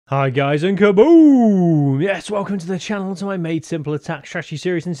Hi guys and kaboom! Yes, welcome to the channel, to my Made Simple Attack Strategy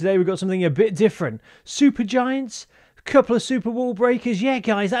series, and today we've got something a bit different. Super Giants, a couple of Super Wall Breakers. Yeah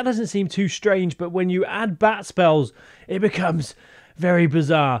guys, that doesn't seem too strange, but when you add bat spells, it becomes very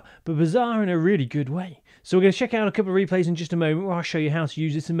bizarre, but bizarre in a really good way. So we're going to check out a couple of replays in just a moment where I'll show you how to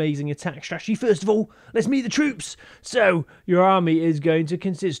use this amazing attack strategy. First of all, let's meet the troops. So, your army is going to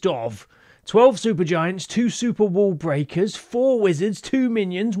consist of 12 Super Giants, 2 Super Wall Breakers, 4 Wizards, 2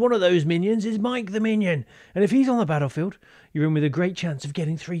 Minions. One of those Minions is Mike the Minion. And if he's on the battlefield, you're in with a great chance of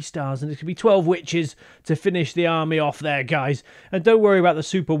getting 3 stars. And it could be 12 Witches to finish the army off there, guys. And don't worry about the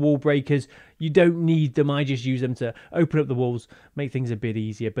Super Wall Breakers. You don't need them. I just use them to open up the walls, make things a bit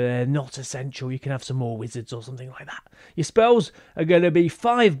easier. But they're not essential. You can have some more Wizards or something like that. Your spells are going to be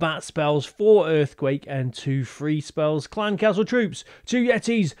 5 Bat spells, 4 Earthquake, and 2 Free spells. Clan Castle troops, 2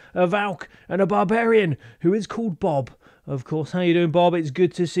 Yetis, a Valk, and a Barbarian, who is called Bob. Of course, how you doing, Bob? It's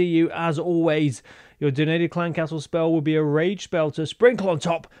good to see you, as always. Your donated Clan Castle spell will be a Rage spell to sprinkle on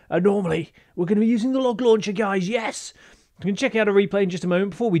top. And normally, we're going to be using the log launcher, guys. Yes! We can check out a replay in just a moment.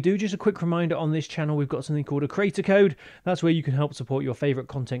 Before we do, just a quick reminder, on this channel we've got something called a creator code. That's where you can help support your favourite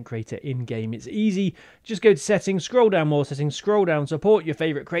content creator in-game. It's easy. Just go to settings, scroll down, more settings, scroll down, support your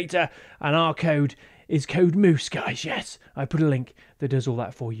favourite creator, and our code is code MOOSE, guys. Yes, I put a link that does all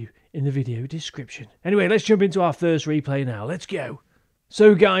that for you in the video description. Anyway, let's jump into our first replay now. Let's go.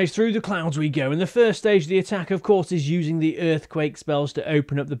 So guys, through the clouds we go, and the first stage of the attack, of course, is using the Earthquake spells to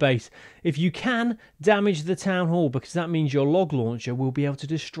open up the base. If you can, damage the Town Hall, because that means your log launcher will be able to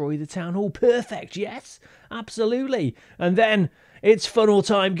destroy the Town Hall. Perfect, yes, absolutely. And then, it's funnel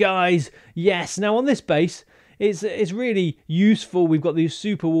time, guys. Yes, now on this base, it's really useful. We've got these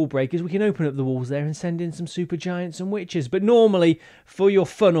Super Wall Breakers. We can open up the walls there and send in some Super Giants and Witches. But normally, for your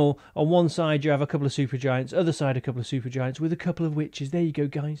funnel, on one side you have a couple of Super Giants, other side a couple of Super Giants with a couple of Witches. There you go,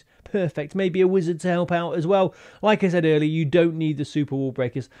 guys. Perfect. Maybe a Wizard to help out as well. Like I said earlier, you don't need the Super Wall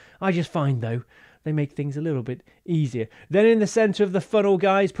Breakers. I just find, though, they make things a little bit easier. Then in the centre of the funnel,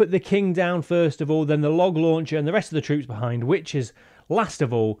 guys, put the King down first of all, then the log launcher and the rest of the troops behind, Witches last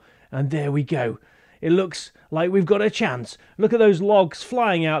of all. And there we go. It looks like we've got a chance. Look at those logs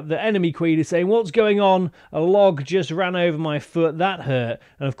flying out. The enemy queen is saying, what's going on? A log just ran over my foot. That hurt.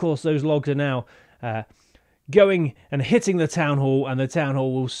 And of course, those logs are now going and hitting the Town Hall, and the Town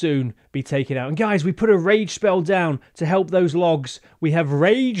Hall will soon be taken out. And guys, we put a rage spell down to help those logs. We have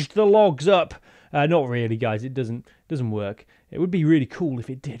raged the logs up. Not really, guys. It doesn't work. It would be really cool if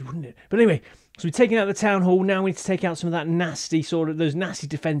it did, wouldn't it? But anyway, so we've taken out the Town Hall. Now we need to take out some of that nasty those nasty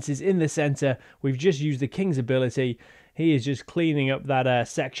defences in the centre. We've just used the King's ability. He is just cleaning up that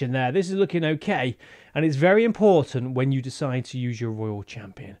section there. This is looking okay. And it's very important when you decide to use your Royal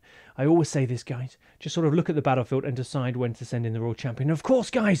Champion. I always say this, guys. Just sort of look at the battlefield and decide when to send in the Royal Champion. And of course,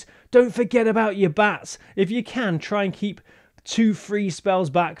 guys, don't forget about your bats. If you can, try and keep 2 free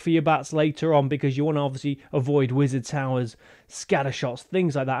spells back for your bats later on, because you want to obviously avoid wizard towers, scatter shots,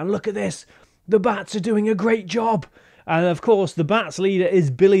 things like that. And look at this. The bats are doing a great job. And of course, the bats leader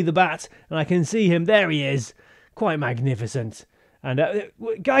is Billy the Bat. And I can see him. There he is. Quite magnificent. And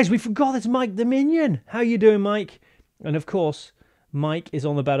guys, we forgot it's Mike the Minion. How you doing, Mike? And of course, Mike is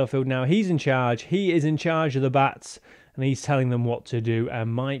on the battlefield now. He's in charge. He is in charge of the bats. And he's telling them what to do.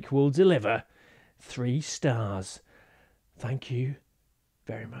 And Mike will deliver 3 stars. Thank you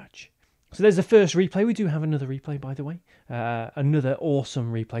very much. So there's the first replay. We do have another replay, by the way. Another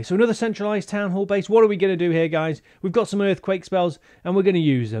awesome replay. So another centralised Town Hall base. What are we going to do here, guys? We've got some Earthquake spells, and we're going to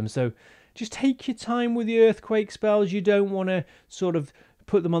use them. So just take your time with the Earthquake spells. You don't want to sort of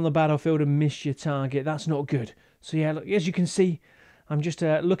put them on the battlefield and miss your target. That's not good. So yeah, look, as you can see, I'm just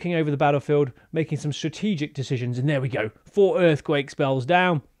looking over the battlefield, making some strategic decisions. And there we go. 4 Earthquake spells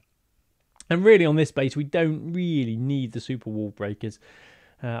down. And really, on this base, we don't really need the Super Wall Breakers.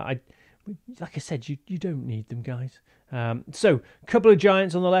 Like I said, you don't need them, guys. So, couple of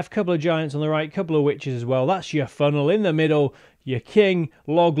Giants on the left, couple of Giants on the right, couple of Witches as well. That's your funnel. In the middle, your King,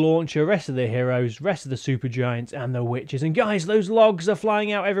 log launcher, rest of the heroes, rest of the Super Giants, and the Witches. And guys, those logs are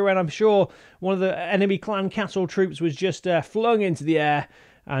flying out everywhere. And I'm sure one of the enemy Clan Castle troops was just flung into the air.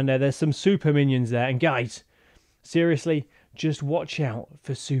 And there's some Super Minions there. And guys, seriously, just watch out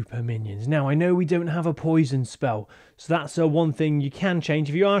for Super Minions. Now, I know we don't have a poison spell, so that's one thing you can change.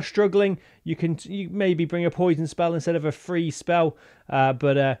 If you are struggling, you maybe bring a poison spell instead of a free spell,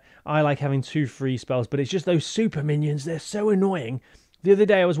 but I like having 2 free spells. But it's just those Super Minions, they're so annoying. The other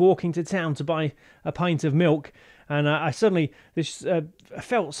day I was walking to town to buy a pint of milk, and I suddenly I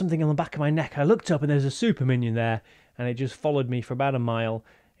felt something on the back of my neck. I looked up and there's a Super Minion there, and it just followed me for about a mile.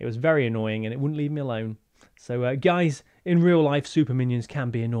 It was very annoying, and it wouldn't leave me alone. So, guys, in real life, super minions can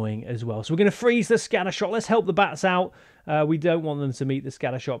be annoying as well. So we're going to freeze the scatter shot. Let's help the bats out. We don't want them to meet the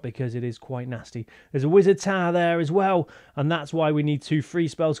scatter shot because it is quite nasty. There's a wizard tower there as well, and that's why we need 2 free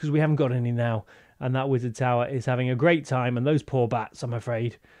spells, because we haven't got any now. And that wizard tower is having a great time, and those poor bats, I'm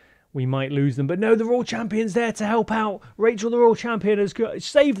afraid, we might lose them. But no, the Royal Champion's there to help out. Rachel, the Royal Champion, has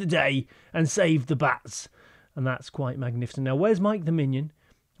saved the day and saved the bats. And that's quite magnificent. Now, where's Mike the Minion?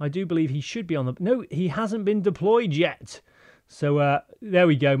 I do believe he should be on the... No, he hasn't been deployed yet. So there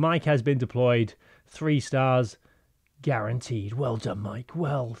we go. Mike has been deployed. 3 stars guaranteed. Well done, Mike.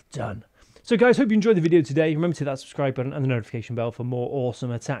 Well done. So guys, hope you enjoyed the video today. Remember to hit that subscribe button and the notification bell for more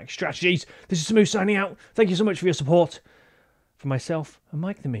awesome attack strategies. This is Smooth signing out. Thank you so much for your support. For myself and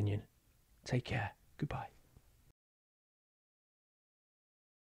Mike the Minion, take care. Goodbye.